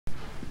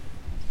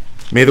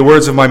May the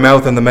words of my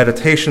mouth and the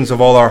meditations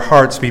of all our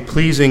hearts be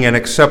pleasing and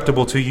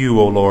acceptable to you,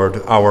 O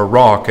Lord, our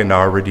rock and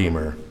our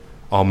Redeemer.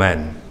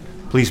 Amen.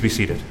 Please be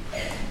seated.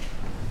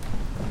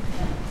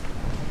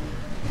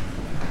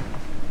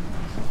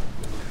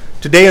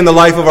 Today in the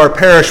life of our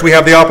parish, we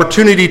have the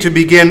opportunity to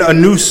begin a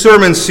new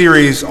sermon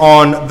series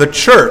on the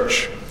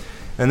church.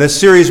 And this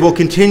series will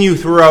continue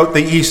throughout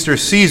the Easter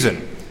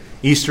season.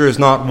 Easter is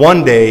not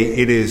one day,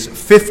 it is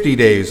 50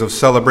 days of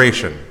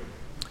celebration.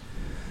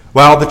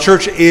 While the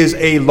church is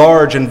a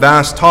large and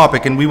vast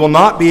topic, and we will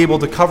not be able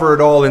to cover it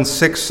all in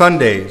 6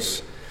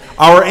 Sundays,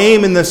 our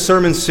aim in this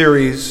sermon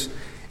series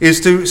is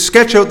to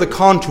sketch out the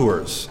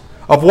contours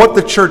of what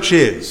the church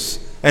is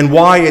and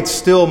why it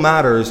still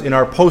matters in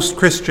our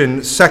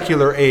post-Christian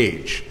secular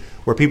age,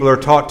 where people are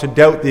taught to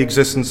doubt the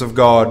existence of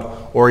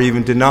God or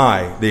even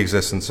deny the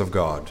existence of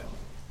God.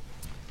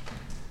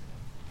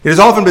 It has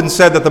often been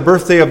said that the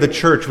birthday of the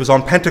church was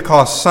on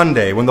Pentecost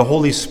Sunday, when the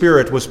Holy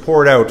Spirit was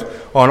poured out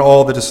on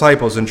all the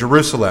disciples in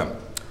Jerusalem.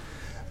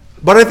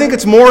 But I think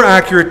it's more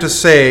accurate to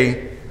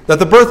say that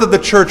the birth of the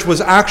church was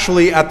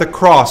actually at the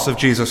cross of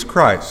Jesus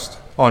Christ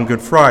on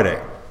Good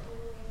Friday.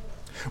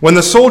 When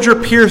the soldier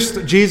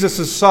pierced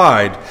Jesus'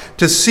 side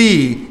to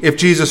see if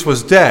Jesus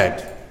was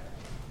dead,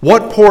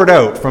 what poured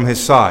out from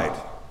his side?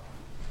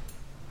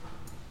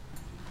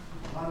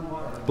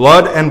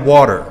 Blood and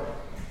water.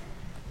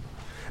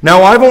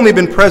 Now, I've only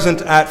been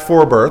present at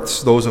 4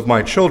 births, those of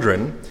my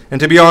children, and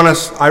to be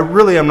honest, I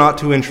really am not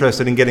too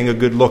interested in getting a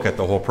good look at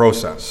the whole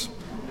process.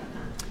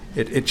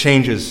 It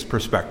changes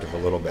perspective a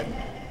little bit.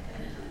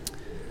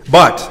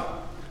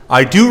 But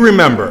I do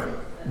remember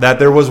that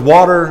there was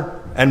water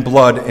and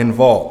blood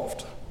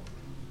involved.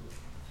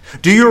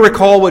 Do you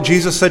recall what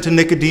Jesus said to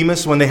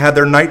Nicodemus when they had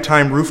their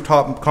nighttime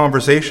rooftop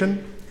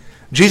conversation?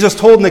 Jesus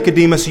told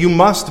Nicodemus, "You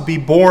must be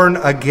born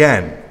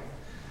again."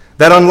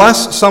 That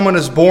unless someone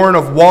is born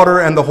of water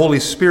and the Holy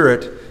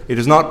Spirit, it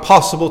is not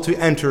possible to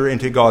enter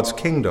into God's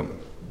kingdom.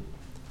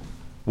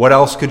 What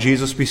else could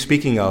Jesus be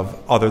speaking of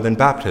other than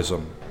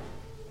baptism?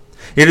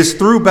 It is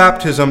through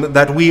baptism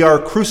that we are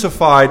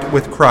crucified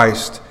with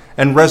Christ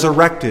and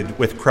resurrected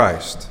with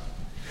Christ.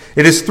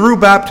 It is through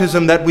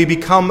baptism that we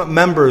become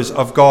members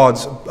of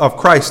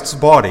Christ's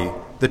body,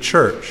 the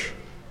church.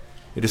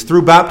 It is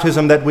through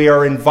baptism that we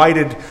are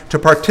invited to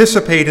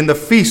participate in the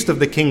feast of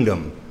the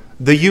kingdom,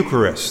 the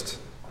Eucharist.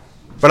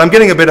 But I'm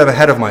getting a bit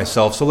ahead of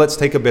myself, so let's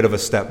take a bit of a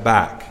step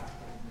back.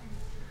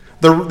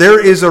 There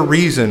is a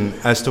reason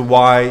as to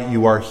why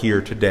you are here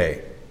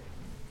today.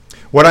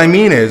 What I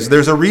mean is,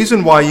 there's a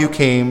reason why you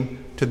came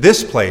to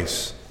this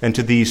place and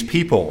to these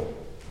people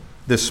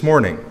this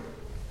morning.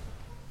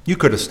 You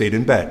could have stayed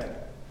in bed.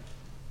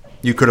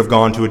 You could have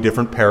gone to a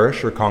different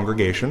parish or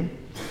congregation.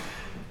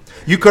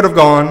 You could have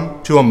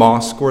gone to a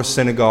mosque or a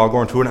synagogue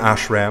or to an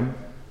ashram.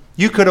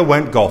 You could have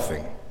went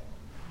golfing.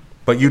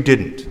 But you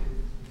didn't.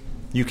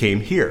 You came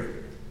here.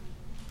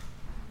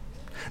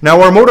 Now,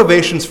 our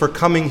motivations for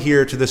coming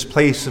here to this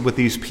place with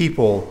these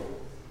people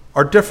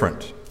are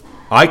different.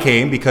 I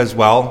came because,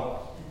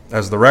 well,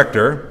 as the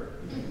rector,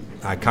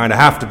 I kind of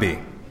have to be.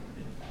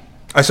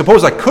 I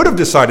suppose I could have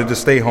decided to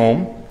stay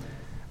home,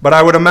 but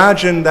I would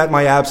imagine that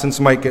my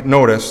absence might get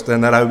noticed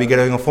and that I would be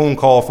getting a phone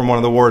call from one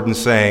of the wardens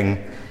saying,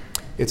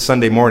 "It's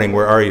Sunday morning,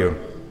 where are you?"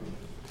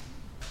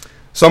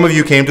 Some of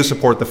you came to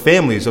support the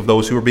families of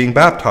those who were being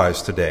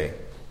baptized today.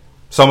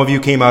 Some of you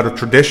came out of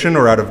tradition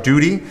or out of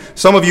duty.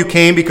 Some of you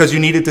came because you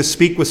needed to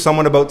speak with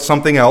someone about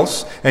something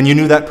else, and you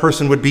knew that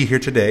person would be here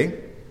today.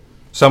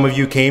 Some of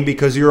you came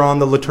because you're on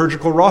the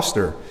liturgical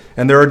roster,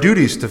 and there are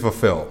duties to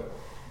fulfill.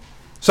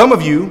 Some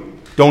of you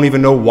don't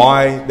even know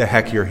why the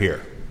heck you're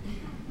here.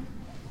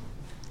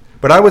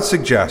 But I would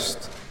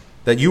suggest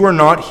that you are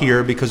not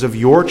here because of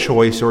your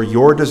choice or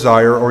your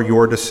desire or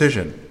your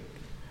decision.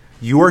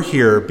 You are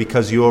here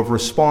because you have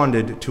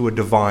responded to a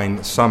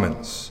divine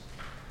summons.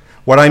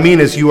 What I mean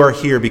is, you are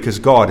here because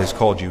God has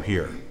called you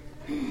here.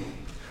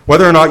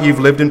 Whether or not you've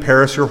lived in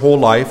Paris your whole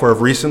life or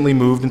have recently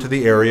moved into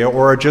the area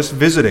or are just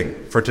visiting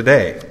for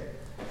today,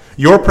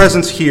 your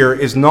presence here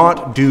is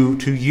not due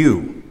to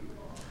you.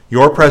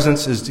 Your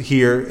presence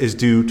here is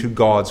due to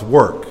God's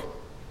work,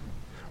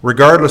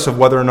 regardless of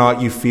whether or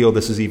not you feel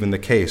this is even the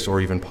case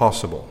or even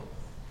possible.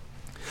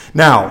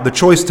 Now, the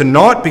choice to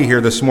not be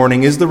here this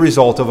morning is the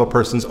result of a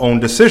person's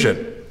own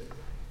decision.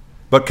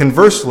 But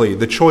conversely,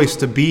 the choice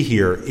to be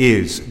here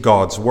is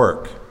God's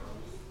work.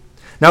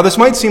 Now, this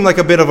might seem like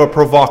a bit of a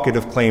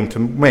provocative claim to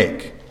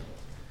make,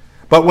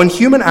 but when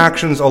human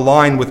actions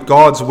align with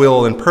God's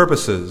will and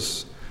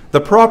purposes,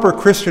 the proper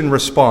Christian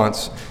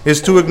response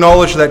is to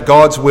acknowledge that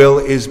God's will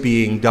is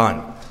being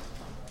done.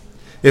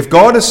 If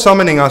God is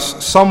summoning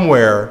us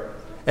somewhere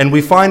and we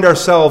find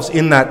ourselves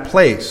in that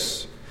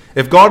place,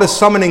 if God is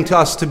summoning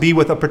us to be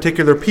with a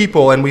particular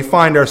people and we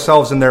find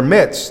ourselves in their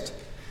midst,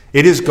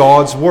 it is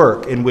God's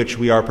work in which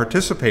we are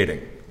participating.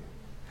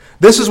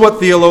 This is what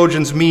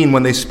theologians mean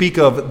when they speak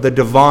of the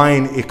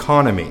divine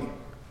economy.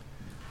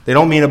 They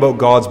don't mean about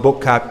God's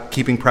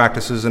bookkeeping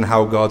practices and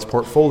how God's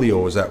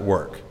portfolio is at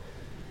work.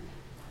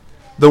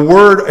 The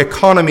word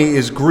economy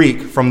is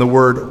Greek from the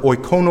word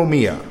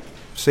oikonomia,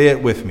 Say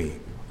it with me.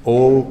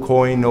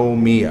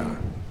 Oikonomia.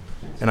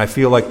 And I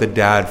feel like the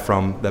dad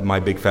from My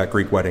Big Fat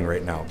Greek Wedding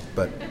right now.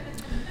 But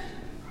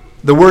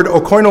the word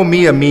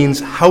oikonomia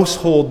means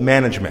household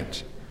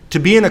management. To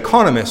be an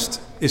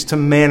economist is to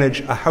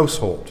manage a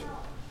household.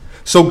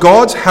 So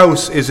God's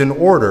house is in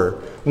order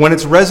when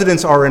its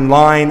residents are in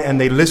line and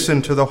they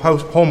listen to the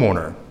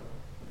homeowner.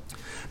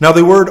 Now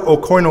the word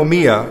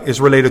oikonomia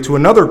is related to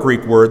another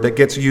Greek word that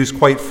gets used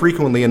quite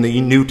frequently in the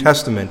New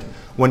Testament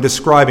when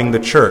describing the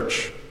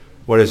church.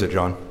 What is it,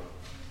 John?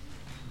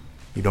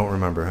 You don't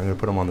remember. I'm going to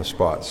put him on the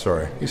spot.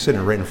 Sorry. He's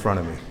sitting right in front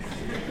of me.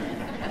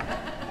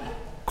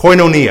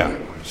 Koinonia.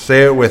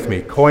 Say it with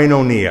me.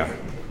 Koinonia.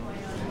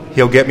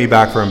 He'll get me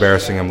back for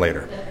embarrassing him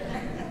later.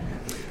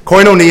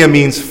 Koinonia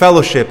means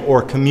fellowship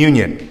or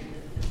communion.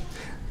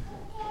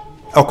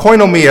 A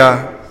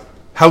koinonia,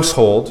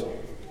 household,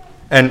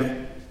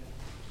 and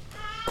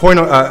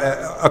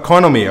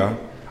economia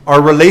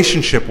are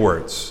relationship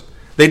words.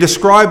 They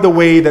describe the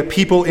way that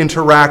people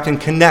interact and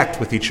connect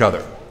with each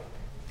other.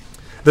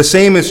 The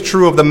same is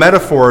true of the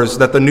metaphors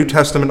that the New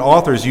Testament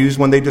authors use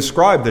when they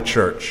describe the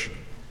church.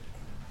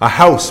 A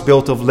house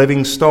built of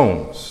living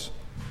stones,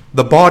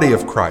 the body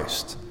of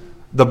Christ,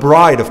 the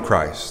bride of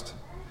Christ.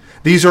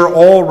 These are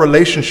all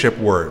relationship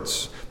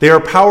words. They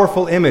are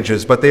powerful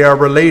images, but they are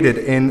related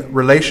in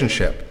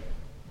relationship.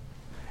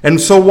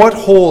 And so what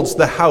holds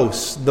the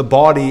house, the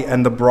body,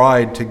 and the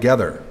bride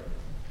together?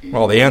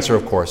 Well, the answer,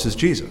 of course, is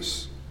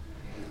Jesus.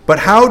 But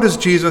how does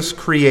Jesus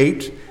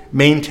create,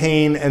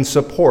 maintain, and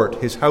support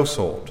his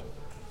household?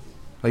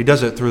 Well, he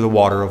does it through the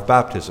water of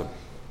baptism.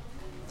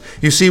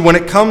 You see, when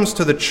it comes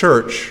to the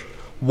church,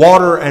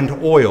 water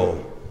and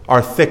oil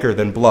are thicker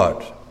than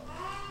blood.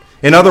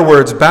 In other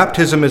words,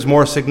 baptism is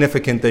more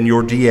significant than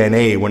your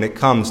DNA when it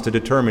comes to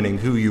determining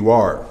who you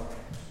are.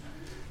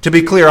 To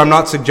be clear, I'm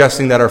not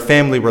suggesting that our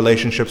family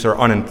relationships are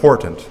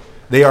unimportant.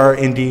 They are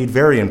indeed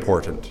very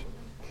important.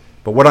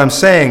 But what I'm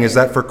saying is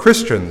that for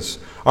Christians,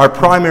 our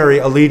primary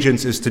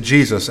allegiance is to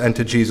Jesus and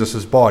to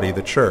Jesus' body,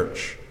 the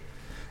church.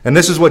 And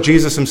this is what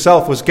Jesus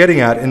himself was getting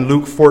at in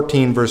Luke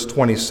 14, verse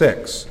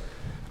 26.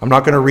 I'm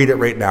not going to read it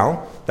right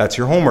now. That's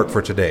your homework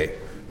for today.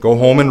 Go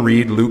home and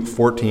read Luke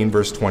 14,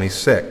 verse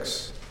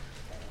 26.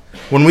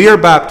 When we are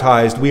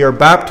baptized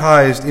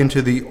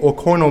into the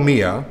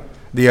oikonomia,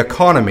 the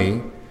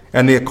economy,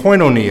 and the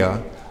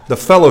koinonia, the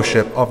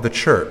fellowship of the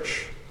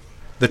church.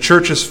 The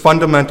church is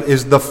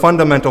the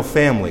fundamental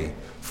family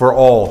for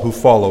all who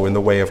follow in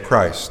the way of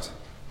Christ.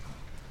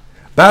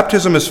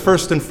 Baptism is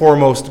first and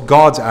foremost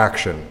God's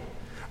action.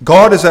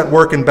 God is at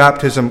work in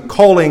baptism,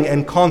 calling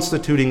and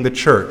constituting the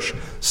church,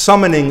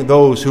 summoning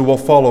those who will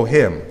follow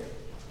him.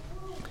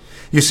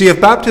 You see,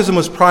 if baptism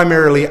was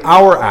primarily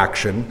our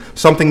action,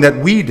 something that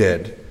we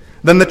did,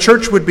 then the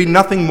church would be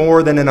nothing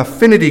more than an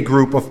affinity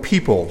group of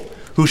people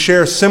who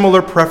share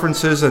similar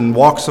preferences and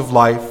walks of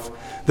life,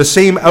 the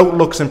same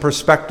outlooks and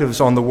perspectives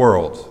on the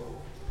world.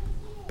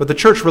 But the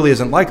church really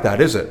isn't like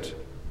that, is it?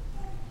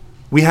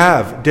 We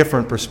have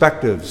different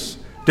perspectives,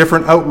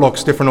 different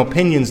outlooks, different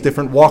opinions,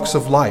 different walks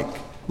of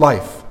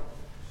life.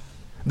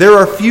 There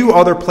are few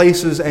other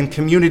places and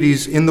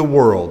communities in the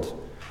world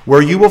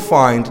where you will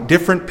find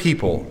different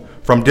people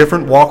from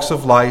different walks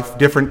of life,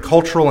 different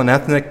cultural and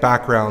ethnic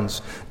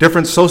backgrounds,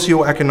 different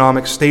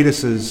socioeconomic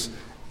statuses,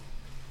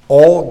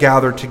 all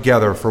gathered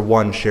together for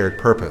one shared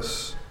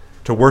purpose,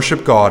 to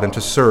worship God and to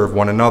serve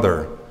one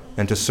another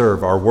and to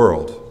serve our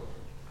world.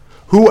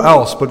 Who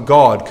else but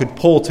God could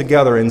pull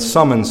together and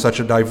summon such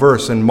a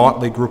diverse and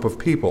motley group of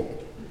people?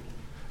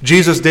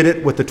 Jesus did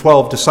it with the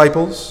 12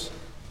 disciples,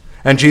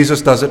 and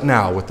Jesus does it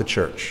now with the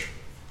church.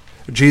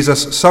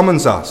 Jesus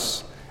summons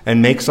us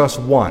and makes us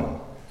one,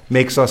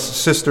 makes us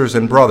sisters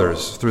and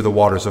brothers through the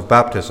waters of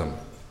baptism.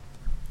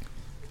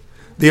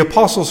 The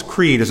Apostles'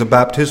 Creed is a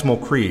baptismal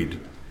creed,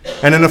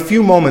 and in a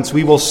few moments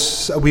we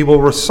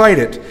will recite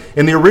it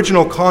in the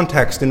original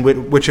context in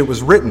which it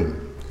was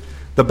written.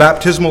 The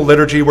baptismal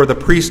liturgy where the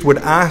priest would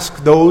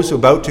ask those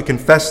about to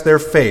confess their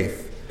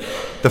faith,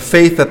 the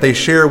faith that they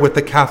share with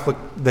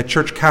the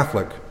Church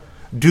Catholic,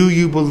 do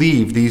you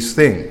believe these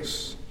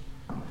things?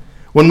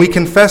 When we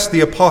confess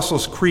the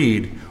Apostles'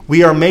 Creed,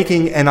 we are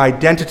making an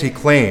identity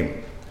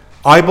claim.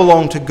 I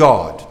belong to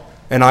God,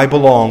 and I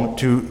belong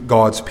to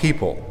God's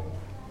people.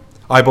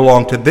 I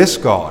belong to this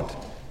God,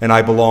 and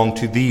I belong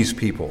to these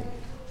people.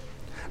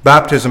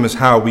 Baptism is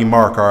how we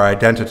mark our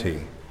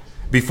identity.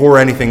 Before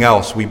anything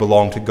else, we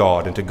belong to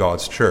God and to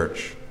God's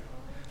church.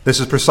 This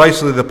is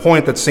precisely the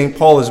point that St.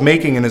 Paul is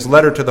making in his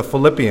letter to the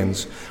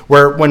Philippians,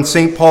 where when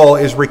St. Paul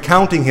is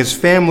recounting his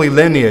family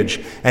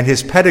lineage and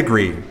his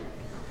pedigree,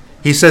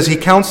 he says he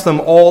counts them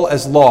all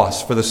as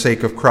loss for the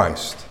sake of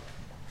Christ.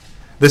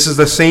 This is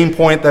the same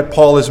point that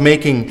Paul is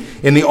making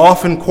in the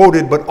often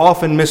quoted but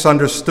often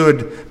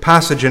misunderstood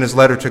passage in his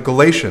letter to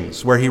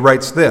Galatians, where he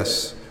writes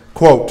this,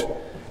 quote,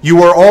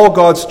 "You are all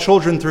God's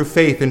children through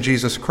faith in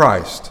Jesus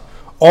Christ.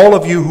 All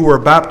of you who are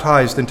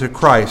baptized into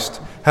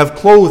Christ have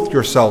clothed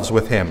yourselves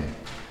with him.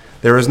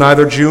 There is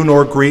neither Jew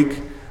nor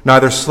Greek,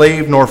 neither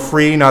slave nor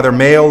free, neither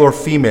male or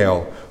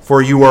female,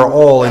 for you are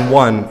all in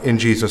one in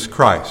Jesus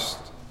Christ."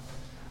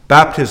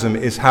 Baptism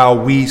is how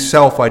we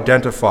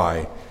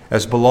self-identify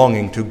as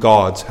belonging to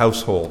God's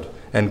household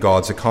and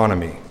God's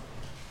economy.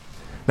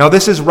 Now,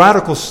 this is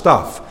radical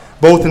stuff,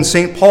 both in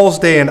St. Paul's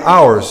day and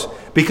ours,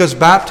 because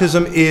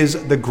baptism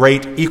is the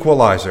great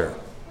equalizer.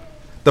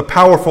 The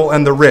powerful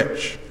and the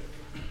rich,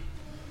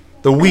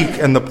 the weak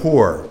and the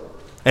poor,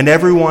 and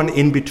everyone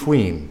in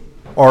between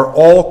are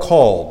all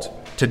called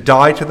to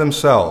die to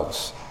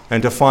themselves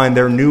and to find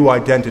their new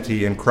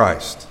identity in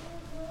Christ.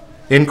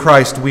 In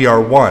Christ we are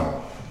one.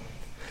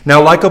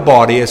 Now, like a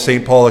body, as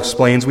St. Paul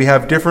explains, we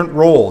have different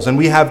roles and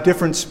we have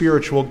different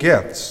spiritual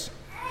gifts.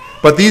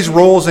 But these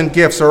roles and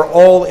gifts are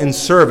all in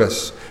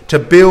service to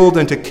build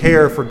and to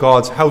care for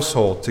God's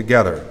household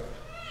together.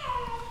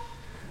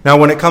 Now,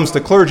 when it comes to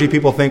clergy,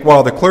 people think,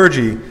 well, the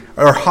clergy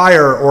are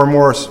higher or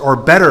more or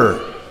better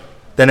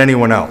than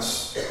anyone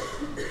else.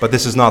 But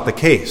this is not the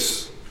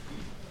case.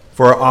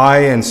 For I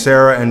and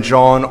Sarah and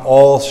John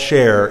all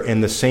share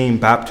in the same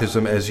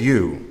baptism as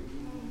you.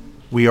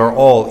 We are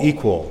all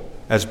equal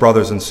as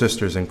brothers and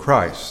sisters in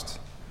Christ.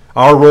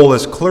 Our role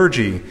as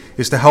clergy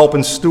is to help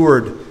and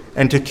steward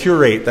and to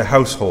curate the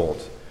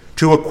household,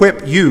 to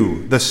equip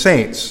you, the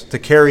saints, to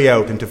carry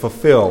out and to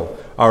fulfill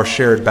our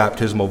shared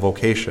baptismal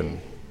vocation.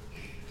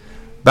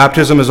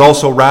 Baptism is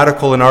also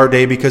radical in our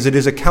day because it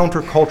is a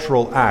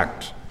countercultural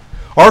act.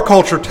 Our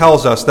culture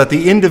tells us that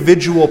the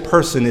individual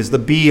person is the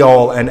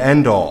be-all and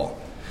end-all.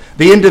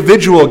 The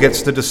individual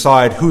gets to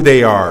decide who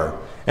they are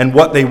and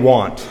what they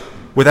want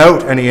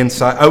without any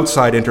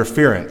outside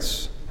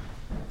interference.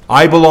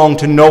 I belong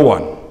to no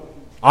one.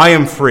 I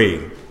am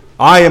free.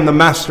 I am the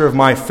master of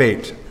my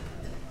fate.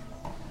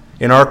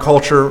 In our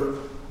culture,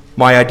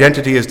 my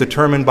identity is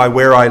determined by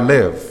where I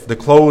live, the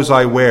clothes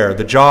I wear,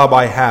 the job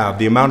I have,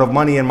 the amount of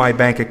money in my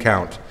bank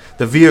account,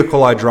 the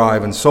vehicle I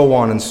drive, and so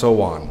on and so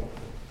on.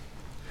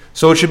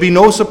 So it should be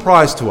no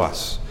surprise to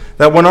us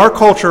that when our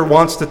culture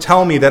wants to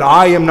tell me that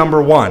I am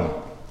number one,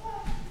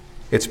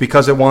 it's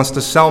because it wants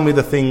to sell me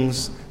the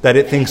things that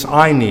it thinks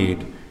I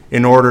need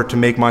in order to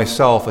make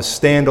myself a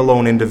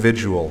standalone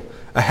individual,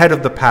 ahead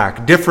of the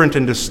pack, different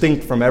and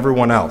distinct from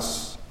everyone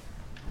else.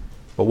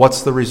 But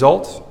what's the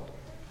result?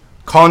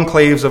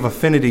 Conclaves of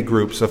affinity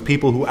groups of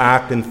people who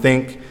act and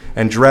think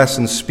and dress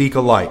and speak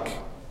alike.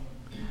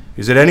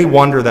 Is it any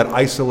wonder that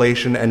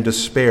isolation and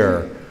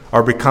despair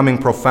are becoming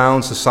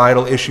profound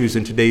societal issues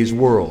in today's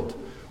world,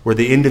 where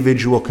the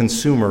individual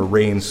consumer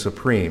reigns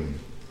supreme?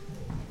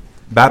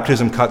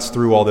 Baptism cuts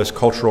through all this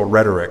cultural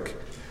rhetoric.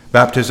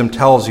 Baptism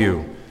tells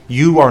you,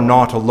 you are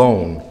not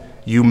alone,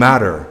 you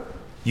matter.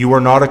 You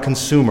are not a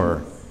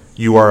consumer,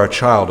 you are a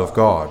child of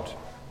God.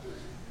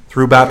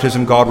 Through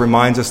baptism, God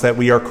reminds us that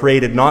we are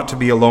created not to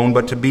be alone,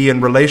 but to be in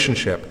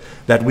relationship,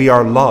 that we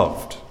are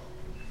loved,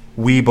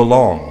 we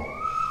belong,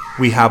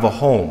 we have a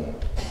home,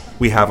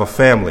 we have a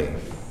family.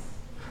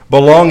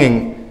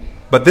 Belonging,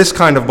 but this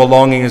kind of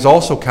belonging is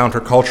also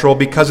countercultural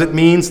because it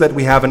means that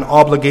we have an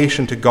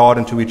obligation to God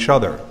and to each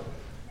other,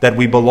 that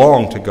we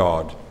belong to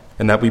God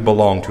and that we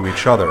belong to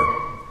each other.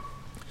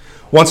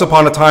 Once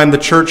upon a time, the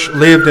church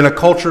lived in a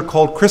culture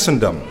called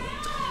Christendom.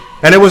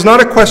 And it was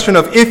not a question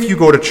of if you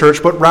go to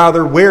church, but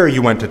rather where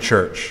you went to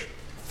church.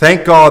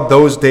 Thank God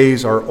those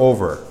days are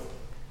over,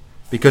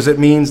 because it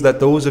means that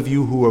those of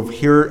you who have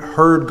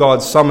heard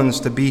God's summons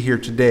to be here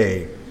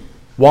today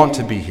want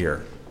to be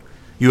here.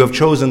 You have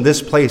chosen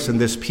this place and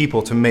this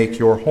people to make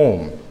your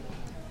home.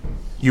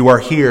 You are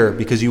here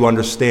because you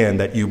understand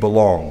that you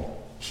belong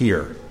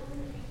here.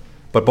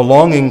 But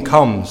belonging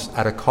comes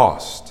at a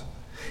cost.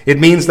 It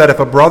means that if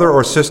a brother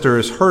or sister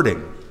is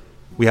hurting,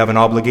 we have an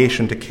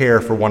obligation to care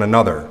for one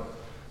another,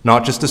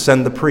 not just to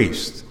send the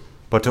priest,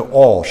 but to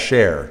all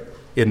share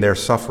in their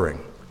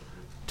suffering,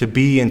 to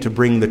be and to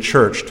bring the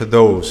church to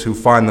those who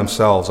find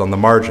themselves on the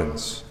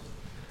margins.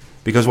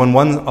 Because when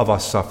one of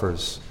us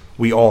suffers,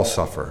 we all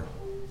suffer.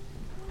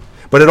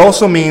 But it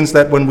also means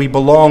that when we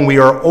belong, we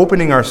are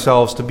opening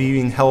ourselves to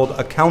being held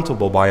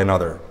accountable by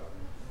another,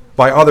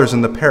 by others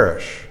in the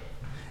parish.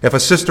 If a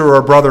sister or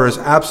a brother is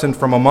absent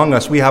from among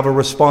us, we have a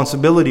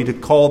responsibility to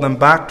call them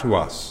back to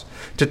us,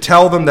 to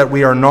tell them that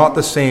we are not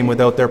the same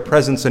without their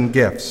presence and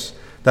gifts,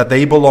 that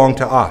they belong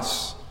to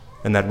us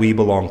and that we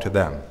belong to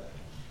them.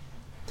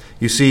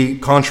 You see,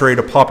 contrary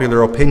to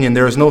popular opinion,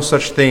 there is no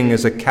such thing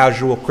as a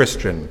casual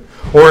Christian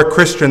or a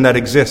Christian that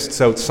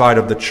exists outside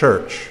of the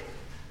church.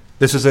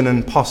 This is an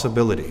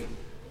impossibility.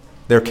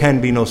 There can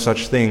be no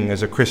such thing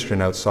as a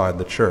Christian outside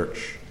the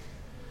church.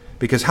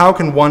 Because how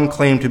can one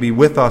claim to be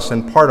with us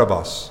and part of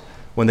us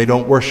when they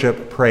don't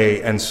worship,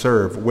 pray, and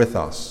serve with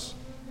us?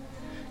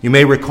 You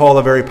may recall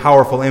a very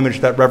powerful image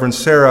that Reverend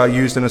Sarah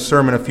used in a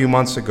sermon a few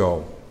months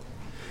ago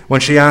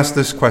when she asked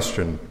this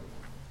question: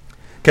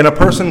 can a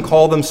person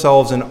call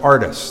themselves an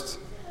artist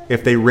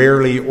if they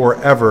rarely or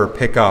ever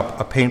pick up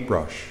a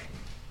paintbrush?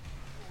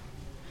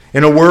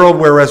 In a world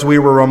where, as we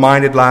were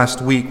reminded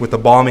last week with the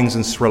bombings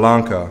in Sri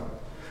Lanka,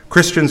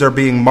 Christians are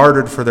being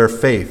martyred for their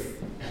faith,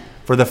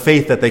 for the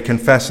faith that they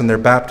confess in their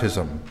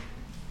baptism,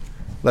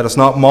 let us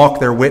not mock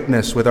their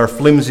witness with our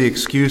flimsy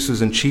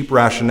excuses and cheap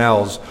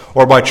rationales,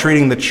 or by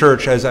treating the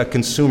church as a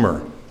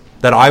consumer,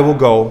 that I will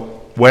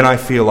go when I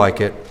feel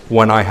like it,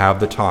 when I have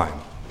the time.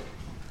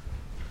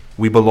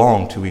 We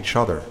belong to each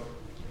other.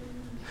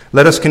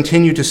 Let us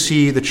continue to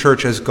see the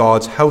church as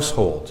God's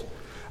household,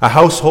 a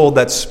household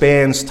that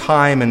spans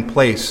time and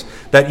place,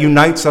 that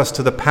unites us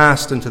to the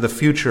past and to the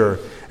future,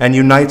 and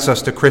unites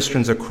us to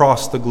Christians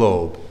across the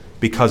globe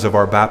because of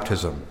our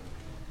baptism.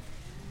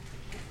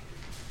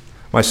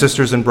 My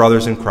sisters and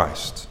brothers in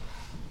Christ,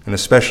 and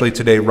especially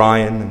today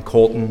Ryan and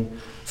Colton,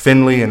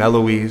 Finley and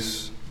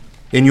Eloise,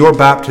 in your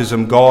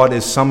baptism, God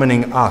is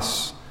summoning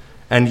us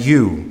and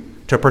you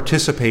to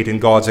participate in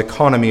God's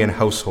economy and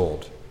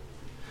household.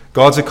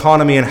 God's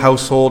economy and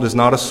household is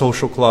not a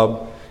social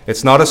club.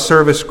 It's not a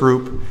service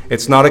group.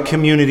 It's not a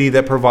community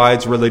that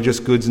provides religious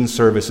goods and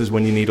services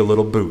when you need a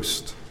little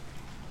boost.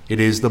 It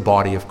is the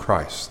body of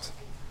Christ.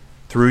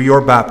 Through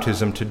your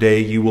baptism today,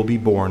 you will be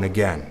born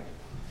again.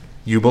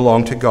 You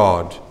belong to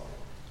God,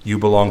 you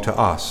belong to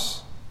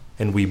us,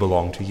 and we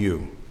belong to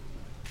you.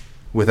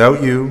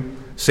 Without you,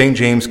 St.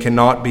 James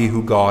cannot be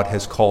who God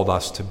has called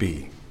us to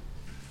be.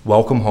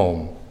 Welcome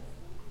home.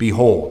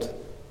 Behold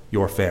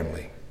your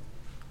family.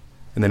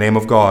 In the name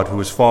of God,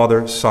 who is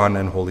Father, Son,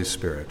 and Holy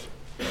Spirit.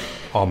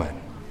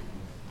 Amen.